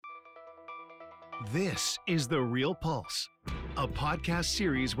This is The Real Pulse, a podcast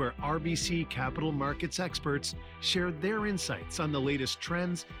series where RBC capital markets experts share their insights on the latest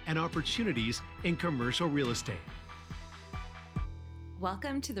trends and opportunities in commercial real estate.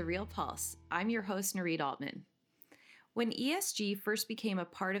 Welcome to The Real Pulse. I'm your host, Nurit Altman. When ESG first became a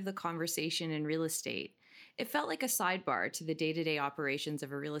part of the conversation in real estate, it felt like a sidebar to the day-to-day operations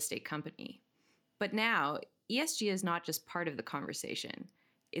of a real estate company. But now, ESG is not just part of the conversation.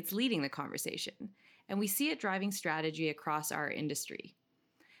 It's leading the conversation, and we see it driving strategy across our industry.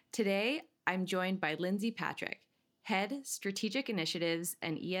 Today, I'm joined by Lindsay Patrick, Head Strategic Initiatives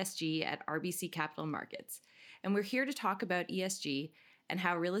and ESG at RBC Capital Markets, and we're here to talk about ESG and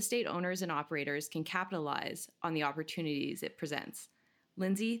how real estate owners and operators can capitalize on the opportunities it presents.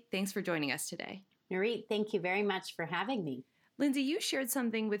 Lindsay, thanks for joining us today. Nurit, thank you very much for having me. Lindsay, you shared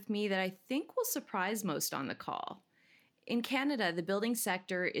something with me that I think will surprise most on the call. In Canada, the building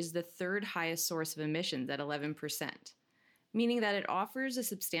sector is the third highest source of emissions at 11%, meaning that it offers a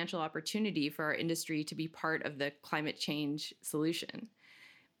substantial opportunity for our industry to be part of the climate change solution.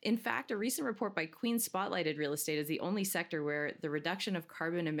 In fact, a recent report by Queen spotlighted real estate as the only sector where the reduction of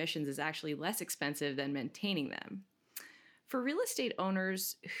carbon emissions is actually less expensive than maintaining them. For real estate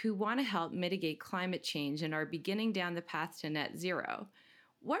owners who want to help mitigate climate change and are beginning down the path to net zero,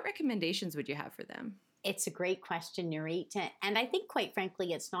 what recommendations would you have for them? It's a great question, Nurit. And I think, quite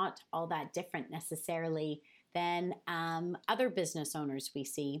frankly, it's not all that different necessarily than other business owners we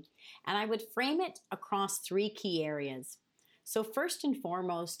see. And I would frame it across three key areas. So first and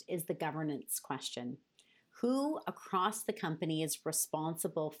foremost is the governance question. Who across the company is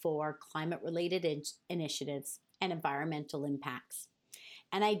responsible for climate-related initiatives and environmental impacts?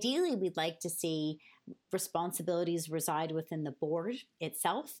 And ideally, we'd like to see responsibilities reside within the board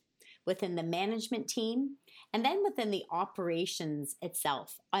itself, within the management team, and then within the operations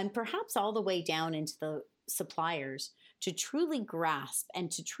itself, and perhaps all the way down into the suppliers to truly grasp and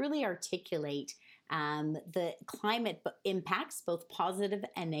to truly articulate the climate impacts, both positive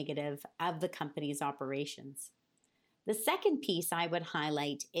and negative, of the company's operations. The second piece I would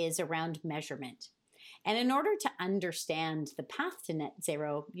highlight is around measurement. And in order to understand the path to net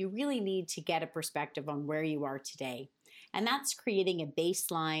zero, you really need to get a perspective on where you are today. And that's creating a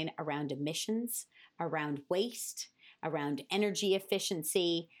baseline around emissions, around waste, around energy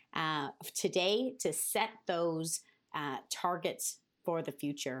efficiency today to set those targets for the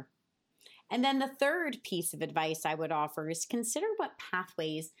future. And then the third piece of advice I would offer is consider what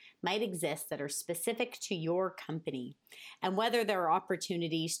pathways might exist that are specific to your company and whether there are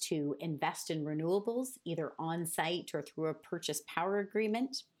opportunities to invest in renewables, either on-site or through a purchase power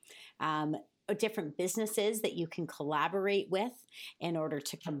agreement, different businesses that you can collaborate with in order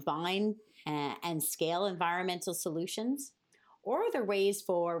to combine and scale environmental solutions. Or are there ways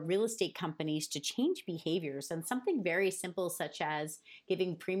for real estate companies to change behaviors and something very simple such as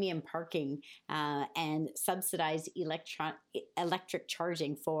giving premium parking and subsidized electric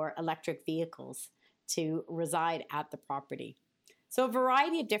charging for electric vehicles to reside at the property? So a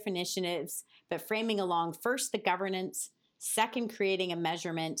variety of different initiatives, but framing along first the governance, second creating a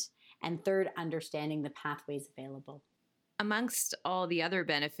measurement, and third understanding the pathways available. Amongst all the other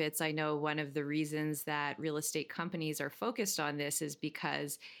benefits, I know one of the reasons that real estate companies are focused on this is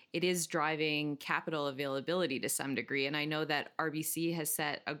because it is driving capital availability to some degree. And I know that RBC has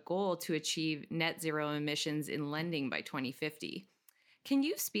set a goal to achieve net zero emissions in lending by 2050. Can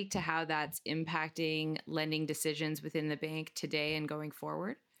you speak to how that's impacting lending decisions within the bank today and going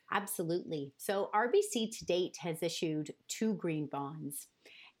forward? Absolutely. So RBC to date has issued 2 green bonds.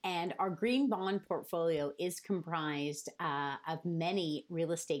 And our green bond portfolio is comprised of many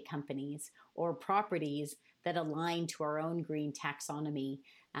real estate companies or properties that align to our own green taxonomy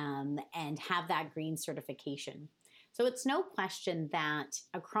and have that green certification. So it's no question that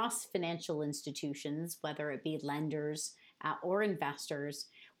across financial institutions, whether it be lenders or investors,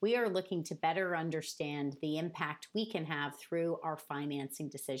 we are looking to better understand the impact we can have through our financing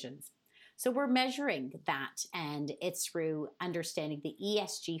decisions. So we're measuring that, and it's through understanding the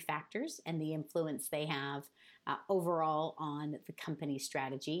ESG factors and the influence they have overall on the company's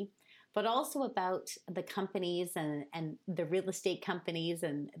strategy, but also about the companies and the real estate companies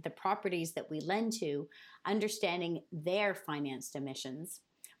and the properties that we lend to, understanding their financed emissions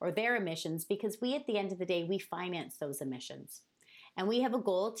or their emissions, because we, at the end of the day, we finance those emissions. And we have a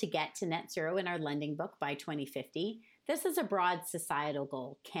goal to get to net zero in our lending book by 2050. This is a broad societal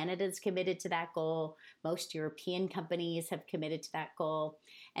goal. Canada's committed to that goal. Most European companies have committed to that goal.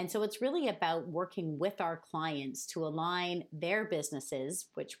 And so it's really about working with our clients to align their businesses,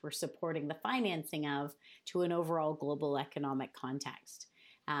 which we're supporting the financing of, to an overall global economic context.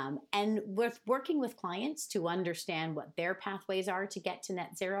 And with working with clients to understand what their pathways are to get to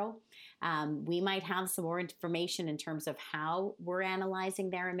net zero. We might have some more information in terms of how we're analyzing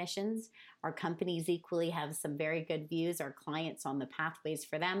their emissions. Our companies equally have some very good views, our clients, on the pathways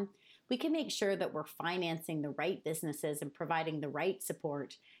for them. We can make sure that we're financing the right businesses and providing the right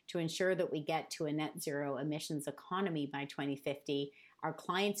support to ensure that we get to a net zero emissions economy by 2050. Our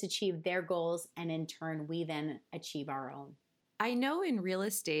clients achieve their goals, and in turn, we then achieve our own. I know in real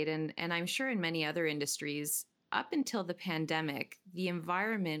estate, and I'm sure in many other industries, up until the pandemic, the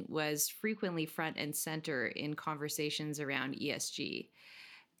environment was frequently front and center in conversations around ESG.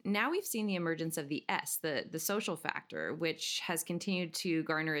 Now we've seen the emergence of the S, the social factor, which has continued to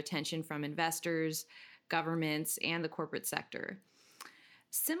garner attention from investors, governments, and the corporate sector.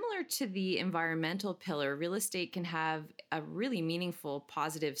 Similar to the environmental pillar, real estate can have a really meaningful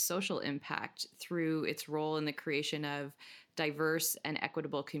positive social impact through its role in the creation of diverse and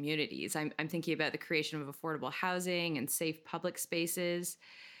equitable communities. I'm thinking about the creation of affordable housing and safe public spaces.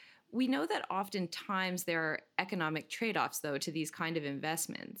 We know that oftentimes there are economic trade-offs, though, to these kind of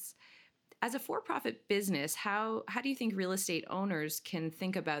investments. As a for-profit business, how do you think real estate owners can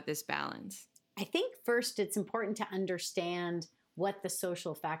think about this balance? I think first it's important to understand what the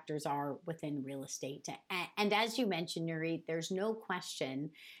social factors are within real estate. And as you mentioned, Nurit, there's no question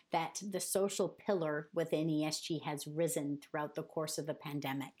that the social pillar within ESG has risen throughout the course of the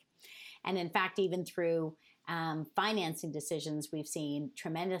pandemic. And in fact, even through financing decisions, we've seen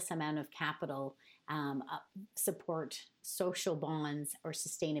tremendous amount of capital support social bonds or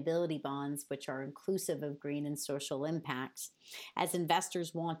sustainability bonds, which are inclusive of green and social impacts, as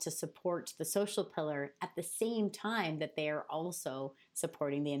investors want to support the social pillar at the same time that they are also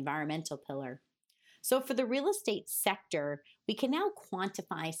supporting the environmental pillar. So for the real estate sector, we can now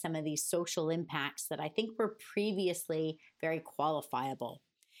quantify some of these social impacts that I think were previously very qualifiable.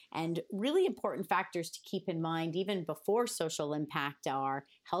 And really important factors to keep in mind, even before social impact, are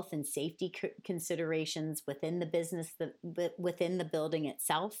health and safety considerations within the business, within the building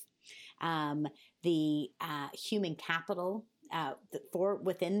itself, the human capital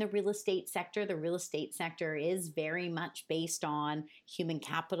within the real estate sector. The real estate sector is very much based on human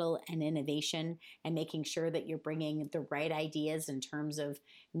capital and innovation, and making sure that you're bringing the right ideas in terms of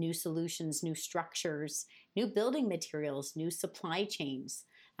new solutions, new structures, new building materials, new supply chains.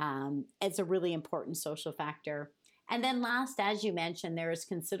 It's a really important social factor. And then last, as you mentioned, there is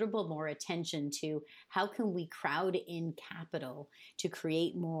considerable more attention to how can we crowd in capital to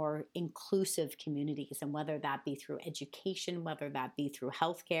create more inclusive communities, and whether that be through education, whether that be through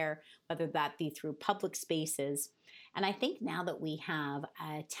healthcare, whether that be through public spaces. And I think now that we have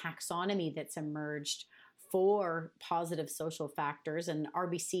a taxonomy that's emerged for positive social factors, and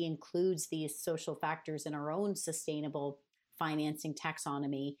RBC includes these social factors in our own sustainable financing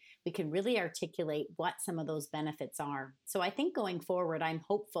taxonomy, we can really articulate what some of those benefits are. So I think going forward, I'm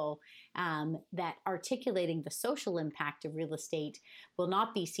hopeful that articulating the social impact of real estate will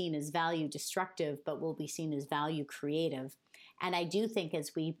not be seen as value destructive, but will be seen as value creative. And I do think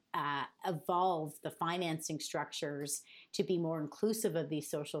as we evolve the financing structures to be more inclusive of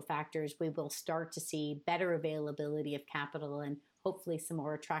these social factors, we will start to see better availability of capital and hopefully some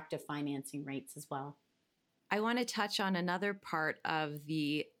more attractive financing rates as well. I want to touch on another part of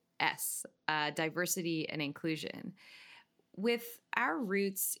the S, diversity and inclusion. With our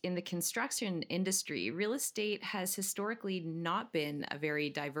roots in the construction industry, real estate has historically not been a very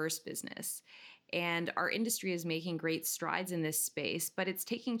diverse business. And our industry is making great strides in this space, but it's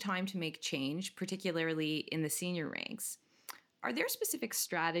taking time to make change, particularly in the senior ranks. Are there specific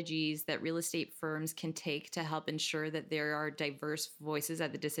strategies that real estate firms can take to help ensure that there are diverse voices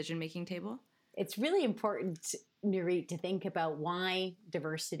at the decision-making table? It's really important, Nurit, to think about why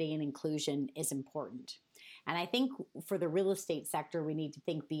diversity and inclusion is important. And I think for the real estate sector, we need to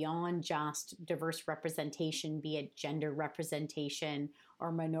think beyond just diverse representation, be it gender representation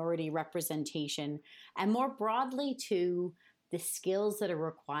or minority representation, and more broadly to the skills that are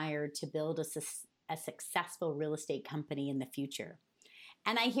required to build a successful real estate company in the future.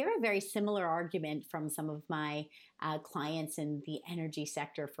 And I hear a very similar argument from some of my clients in the energy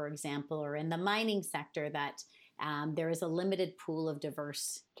sector, for example, or in the mining sector, that there is a limited pool of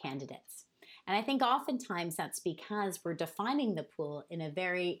diverse candidates. And I think oftentimes that's because we're defining the pool in a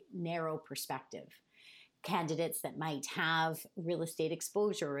very narrow perspective. Candidates that might have real estate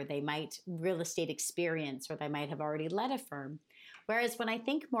exposure, or they might real estate experience, or they might have already led a firm. Whereas when I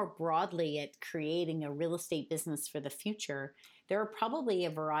think more broadly at creating a real estate business for the future, there are probably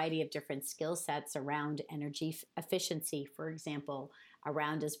a variety of different skill sets around energy efficiency, for example,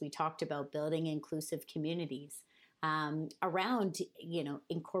 around, as we talked about, building inclusive communities, around,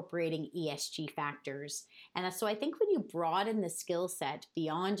 incorporating ESG factors. And so I think when you broaden the skill set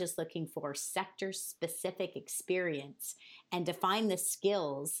beyond just looking for sector-specific experience and define the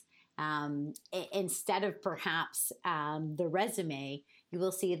skills instead of perhaps the resume, you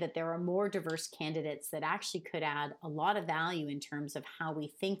will see that there are more diverse candidates that actually could add a lot of value in terms of how we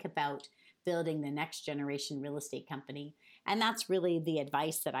think about building the next generation real estate company. And that's really the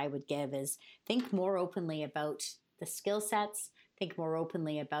advice that I would give is think more openly about the skill sets, think more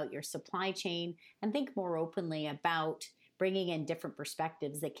openly about your supply chain, and think more openly about bringing in different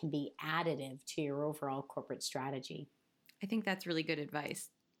perspectives that can be additive to your overall corporate strategy. I think that's really good advice.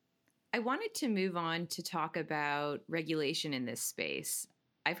 I wanted to move on to talk about regulation in this space.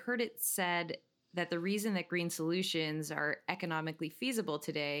 I've heard it said that the reason that green solutions are economically feasible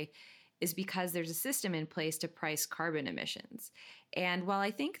today is because there's a system in place to price carbon emissions. And while I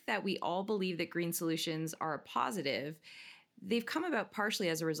think that we all believe that green solutions are a positive, they've come about partially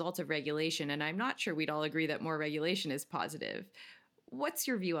as a result of regulation, and I'm not sure we'd all agree that more regulation is positive. What's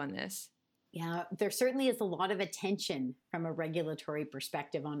your view on this? Yeah, there certainly is a lot of attention from a regulatory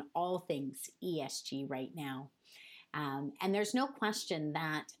perspective on all things ESG right now. And there's no question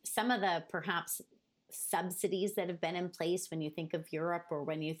that some of the perhaps subsidies that have been in place when you think of Europe or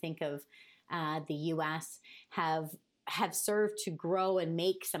when you think of the US have served to grow and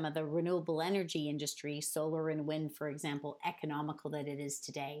make some of the renewable energy industry, solar and wind, for example, economical that it is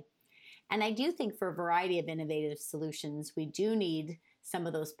today. And I do think for a variety of innovative solutions, we do need some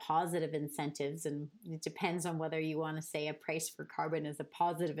of those positive incentives. And it depends on whether you want to say a price for carbon is a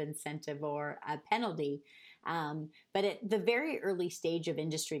positive incentive or a penalty. But at the very early stage of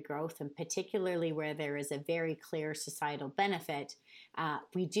industry growth, and particularly where there is a very clear societal benefit,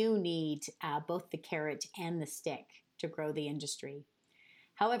 we do need both the carrot and the stick to grow the industry.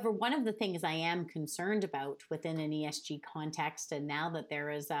 However, one of the things I am concerned about within an ESG context, and now that there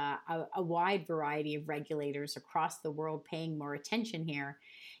is a wide variety of regulators across the world paying more attention here,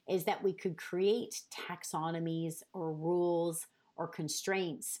 is that we could create taxonomies or rules or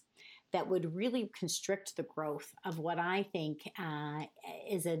constraints that would really constrict the growth of what I think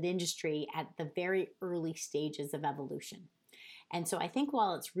is an industry at the very early stages of evolution. And so I think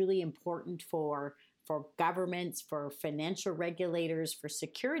while it's really important for governments, for financial regulators, for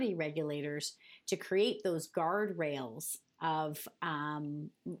security regulators to create those guardrails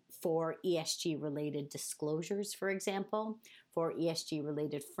for ESG-related disclosures, for example, for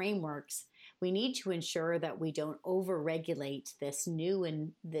ESG-related frameworks, we need to ensure that we don't over-regulate this new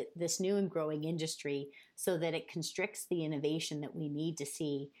and growing industry so that it constricts the innovation that we need to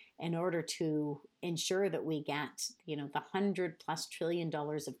see in order to ensure that we get, the $100+ trillion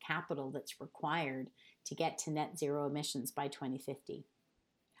of capital that's required to get to net zero emissions by 2050.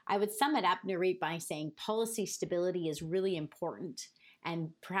 I would sum it up, Nurit, by saying policy stability is really important, and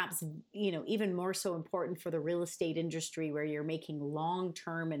perhaps even more so important for the real estate industry where you're making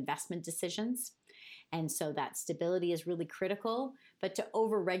long-term investment decisions. And so that stability is really critical, but to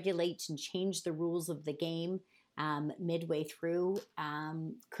over-regulate and change the rules of the game midway through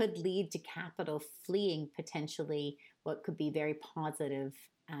could lead to capital fleeing potentially what could be very positive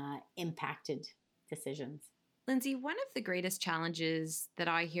impacted decisions. Lindsay, one of the greatest challenges that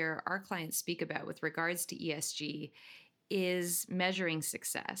I hear our clients speak about with regards to ESG is measuring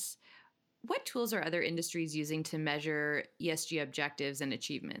success. What tools are other industries using to measure ESG objectives and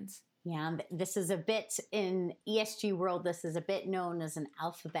achievements? Yeah, this is a bit in ESG world, this is a bit known as an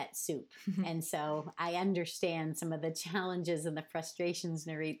alphabet soup. And so I understand some of the challenges and the frustrations,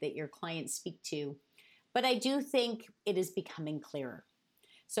 Nurit, that your clients speak to. But I do think it is becoming clearer.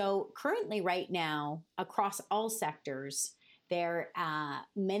 So currently right now, across all sectors,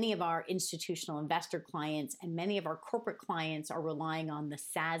 many of our institutional investor clients and many of our corporate clients are relying on the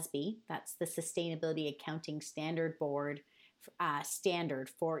SASB, that's the Sustainability Accounting Standard Board, standard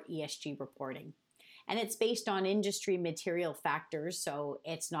for ESG reporting. And it's based on industry material factors, so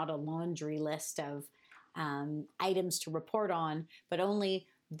it's not a laundry list of items to report on, but only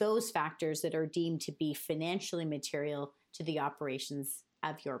those factors that are deemed to be financially material to the operations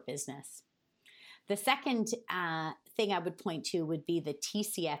of your business. The second thing I would point to would be the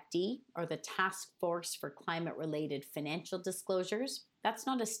TCFD, or the Task Force for Climate-Related Financial Disclosures. That's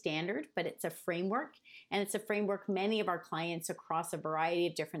not a standard, but it's a framework, and it's a framework many of our clients across a variety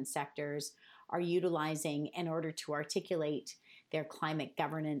of different sectors are utilizing in order to articulate their climate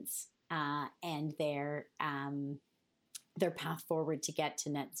governance and their path forward to get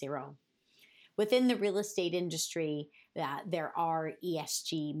to net zero. Within the real estate industry, there are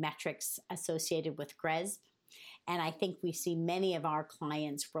ESG metrics associated with GRESB. And I think we see many of our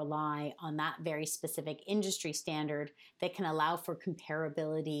clients rely on that very specific industry standard that can allow for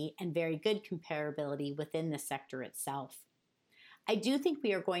comparability and very good comparability within the sector itself. I do think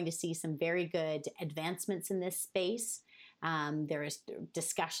we are going to see some very good advancements in this space. There is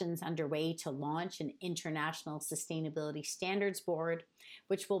discussions underway to launch an international sustainability standards board,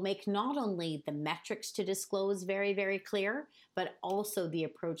 which will make not only the metrics to disclose very, very clear, but also the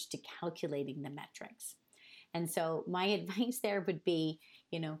approach to calculating the metrics. And so my advice there would be,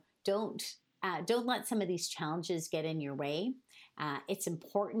 don't let some of these challenges get in your way. It's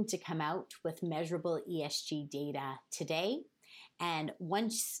important to come out with measurable ESG data today. And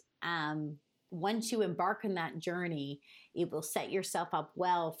once you embark on that journey, it will set yourself up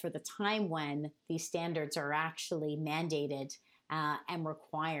well for the time when these standards are actually mandated and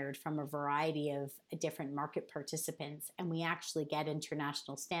required from a variety of different market participants, and we actually get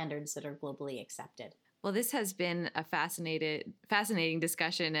international standards that are globally accepted. Well, this has been a fascinating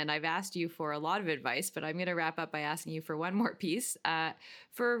discussion, and I've asked you for a lot of advice, but I'm going to wrap up by asking you for one more piece.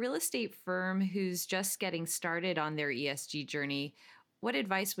 For a real estate firm who's just getting started on their ESG journey, what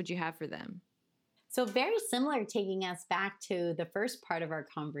advice would you have for them? So very similar, taking us back to the first part of our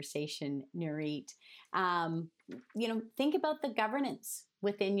conversation, Nurit. Think about the governance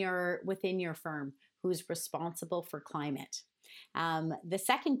within your firm who's responsible for climate. The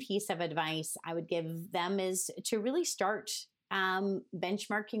second piece of advice I would give them is to really start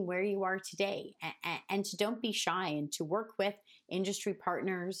benchmarking where you are today, and to don't be shy, and to work with industry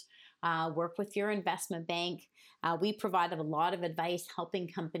partners, work with your investment bank. We provide a lot of advice helping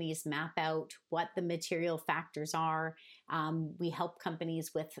companies map out what the material factors are. We help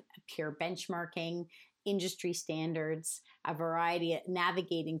companies with peer benchmarking, industry standards, a variety of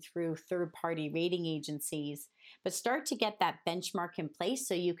navigating through third-party rating agencies, but start to get that benchmark in place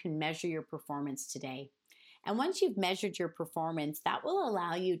so you can measure your performance today. And once you've measured your performance, that will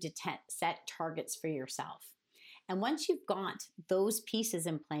allow you to set targets for yourself. And once you've got those pieces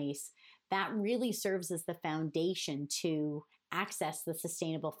in place, that really serves as the foundation to access the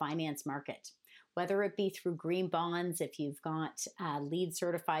sustainable finance market, whether it be through green bonds, if you've got LEED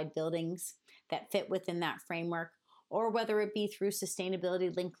certified buildings that fit within that framework, or whether it be through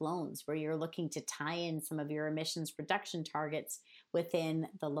sustainability linked loans, where you're looking to tie in some of your emissions reduction targets within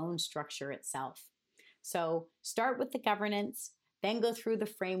the loan structure itself. So start with the governance, then go through the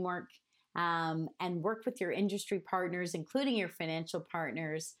framework, and work with your industry partners, including your financial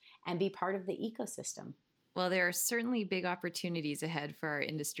partners, and be part of the ecosystem. Well, there are certainly big opportunities ahead for our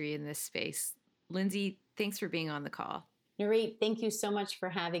industry in this space. Lindsay, thanks for being on the call. Nurit, thank you so much for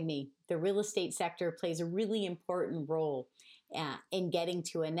having me. The real estate sector plays a really important role in getting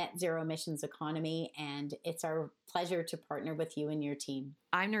to a net zero emissions economy, and it's our pleasure to partner with you and your team.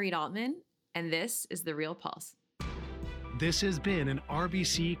 I'm Nurit Altman, and this is The Real Pulse. This has been an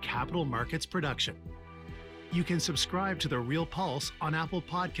RBC Capital Markets production. You can subscribe to The Real Pulse on Apple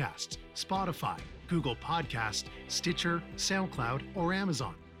Podcasts, Spotify, Google Podcasts, Stitcher, SoundCloud, or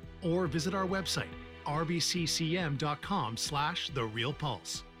Amazon. Or visit our website,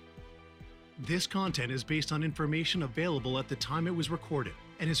 rbccm.com/therealpulse. This content is based on information available at the time it was recorded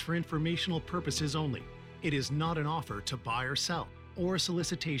and is for informational purposes only. It is not an offer to buy or sell or a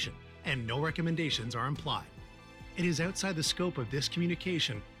solicitation, and no recommendations are implied. It is outside the scope of this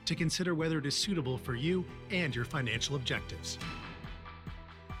communication to consider whether it is suitable for you and your financial objectives.